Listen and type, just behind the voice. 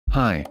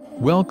Hi,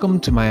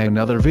 welcome to my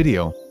another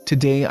video.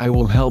 Today I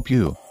will help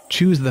you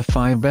choose the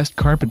 5 best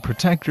carpet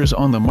protectors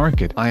on the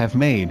market. I have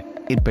made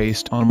it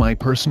based on my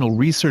personal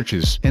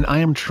researches, and I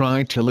am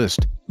trying to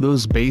list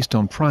those based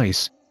on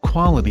price,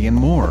 quality and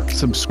more.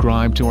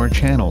 Subscribe to our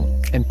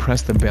channel and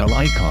press the bell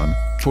icon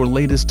for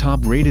latest top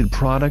rated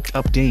product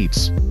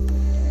updates.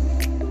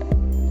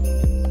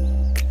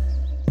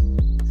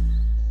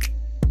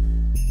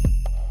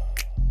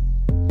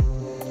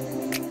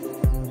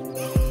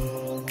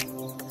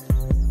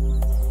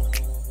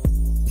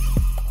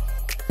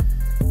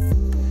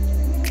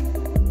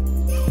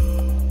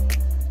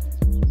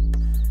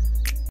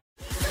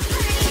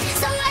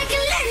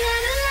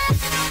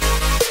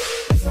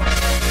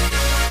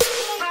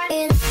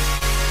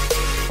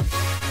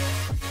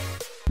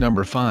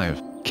 Number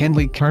 5.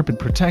 Kenley Carpet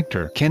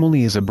Protector.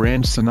 Kenley is a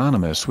brand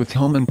synonymous with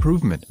home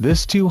improvement.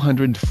 This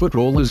 200-foot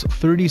roll is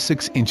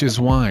 36 inches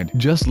wide.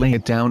 Just lay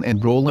it down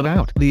and roll it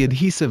out. The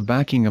adhesive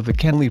backing of the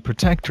Kenley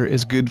Protector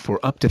is good for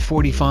up to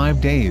 45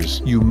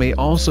 days. You may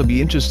also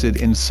be interested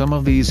in some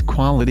of these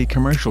quality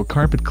commercial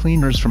carpet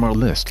cleaners from our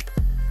list.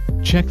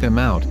 Check them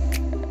out.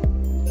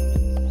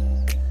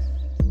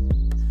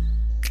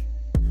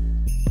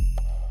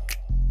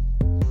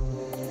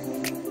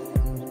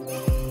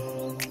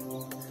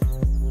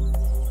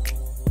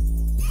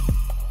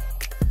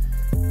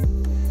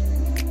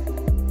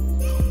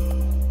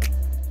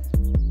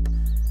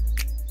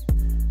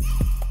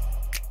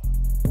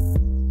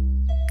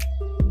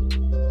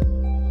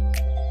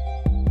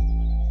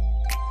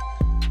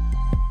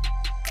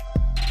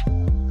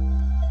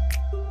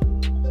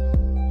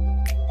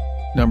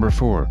 Number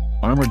 4.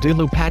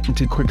 Armadillo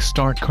Patented Quick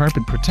Start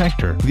Carpet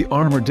Protector. The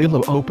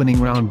Armadillo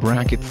opening round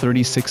bracket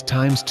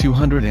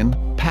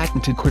 36x200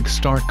 Patented Quick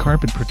Start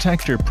Carpet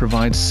Protector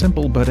provides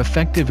simple but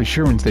effective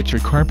assurance that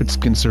your carpets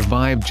can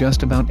survive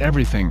just about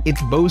everything. It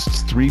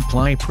boasts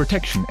 3-ply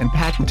protection and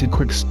patented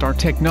Quick Start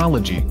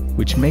technology,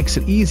 which makes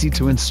it easy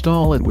to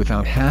install it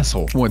without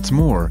hassle. What's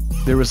more,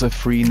 there is a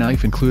free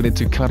knife included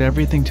to cut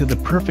everything to the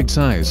perfect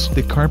size.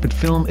 The carpet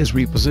film is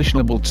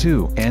repositionable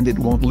too, and it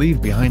won't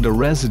leave behind a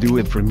residue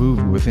if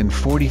removed within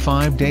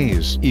 45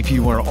 days. If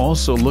you are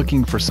also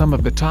looking for some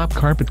of the top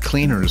carpet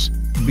cleaners,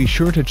 be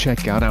sure to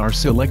check out our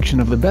selection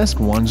of the best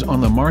ones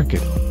on the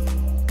market.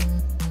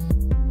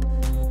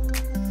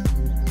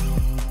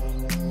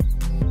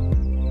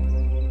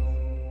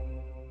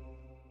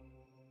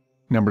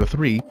 Number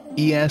 3.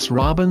 E.S.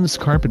 Robins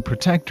Carpet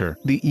Protector.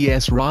 The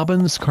E.S.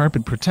 Robins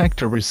Carpet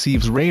Protector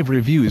receives rave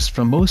reviews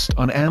from most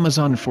on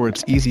Amazon for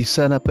its easy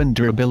setup and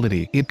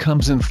durability. It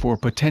comes in 4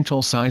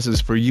 potential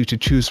sizes for you to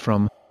choose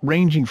from,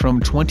 ranging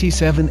from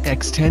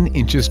 27x10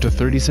 inches to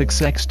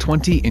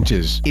 36x20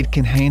 inches. It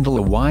can handle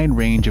a wide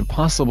range of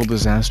possible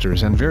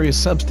disasters and various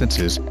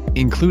substances,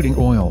 including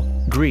oil,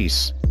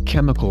 grease,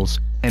 chemicals,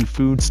 and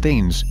food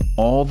stains,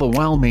 all the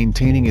while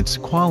maintaining its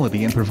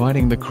quality and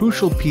providing the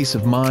crucial peace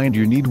of mind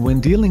you need when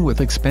dealing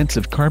with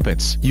expensive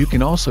carpets. You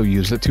can also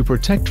use it to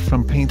protect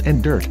from paint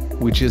and dirt,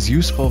 which is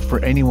useful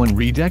for anyone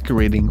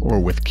redecorating or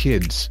with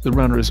kids. The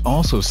runner is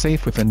also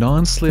safe with a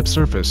non-slip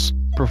surface,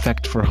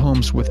 perfect for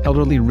homes with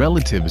elderly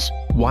relatives,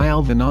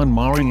 while the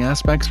non-marring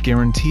aspects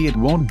guarantee it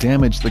won't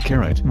damage the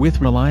carpet.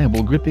 With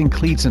reliable gripping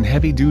cleats and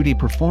heavy-duty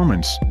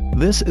performance,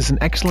 this is an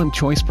excellent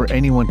choice for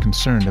anyone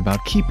concerned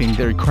about keeping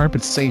their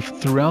carpets safe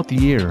throughout the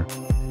year.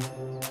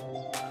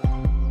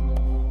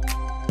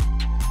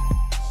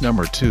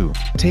 Number 2.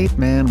 Tape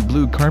Man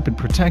Blue Carpet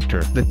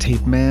Protector. The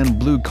Tape Man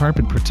Blue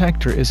Carpet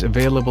Protector is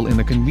available in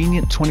a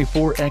convenient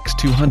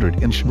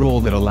 24x200-inch roll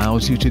that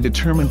allows you to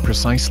determine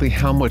precisely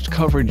how much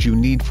coverage you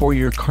need for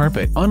your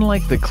carpet.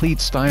 Unlike the cleat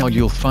style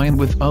you'll find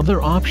with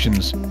other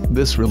options,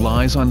 this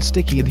relies on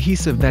sticky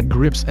adhesive that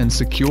grips and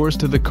secures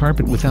to the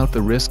carpet without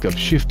the risk of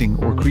shifting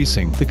or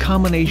creasing. The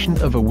combination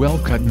of a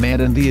well-cut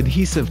mat and the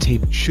adhesive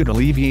tape should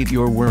alleviate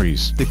your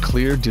worries. The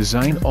clear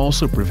design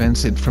also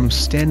prevents it from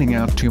standing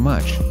out too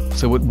much,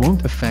 so it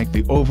won't affect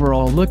the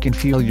overall look and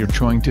feel you're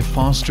trying to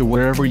foster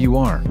wherever you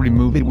are.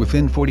 Remove it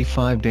within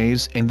 45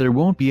 days and there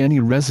won't be any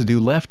residue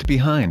left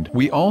behind.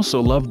 We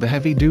also love the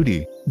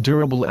heavy-duty,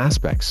 durable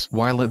aspects.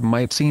 While it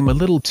might seem a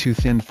little too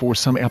thin for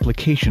some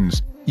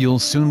applications, you'll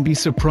soon be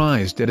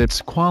surprised at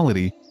its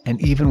quality, and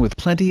even with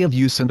plenty of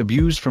use and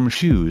abuse from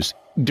shoes,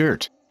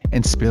 dirt,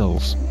 and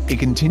spills, it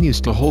continues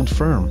to hold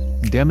firm,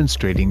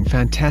 demonstrating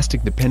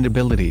fantastic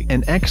dependability.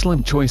 An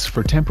excellent choice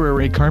for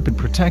temporary carpet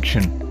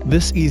protection,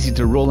 this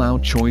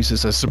easy-to-roll-out choice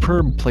is a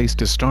superb place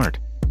to start.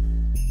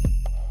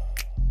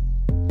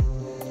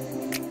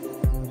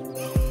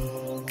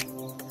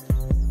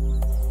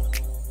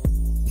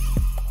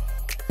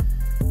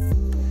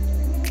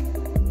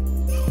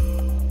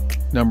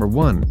 Number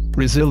 1.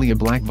 Resilia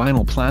Black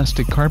Vinyl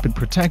Plastic Carpet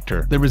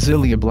Protector. The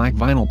Resilia Black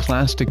Vinyl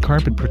Plastic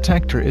Carpet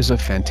Protector is a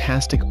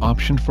fantastic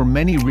option for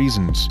many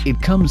reasons.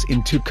 It comes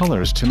in 2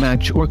 colors to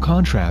match or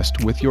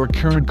contrast with your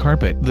current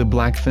carpet. The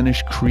black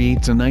finish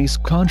creates a nice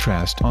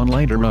contrast on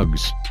lighter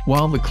rugs,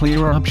 while the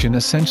clear option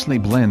essentially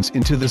blends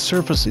into the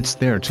surface it's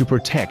there to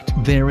protect.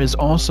 There is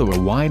also a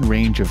wide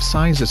range of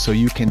sizes, so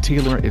you can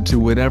tailor it to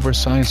whatever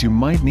size you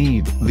might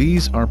need.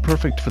 These are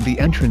perfect for the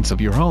entrance of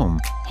your home,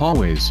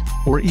 hallways,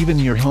 or even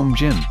your home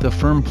gym. The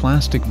firm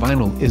plastic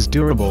vinyl is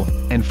durable,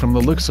 and from the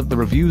looks of the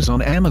reviews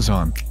on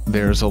Amazon,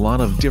 there's a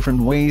lot of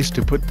different ways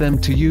to put them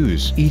to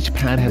use. Each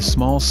pad has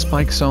small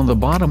spikes on the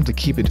bottom to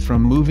keep it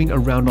from moving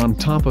around on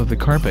top of the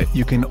carpet.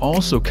 You can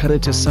also cut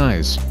it to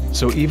size,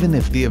 so even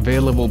if the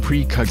available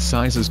pre-cut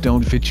sizes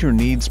don't fit your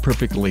needs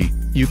perfectly,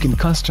 you can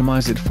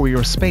customize it for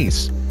your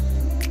space.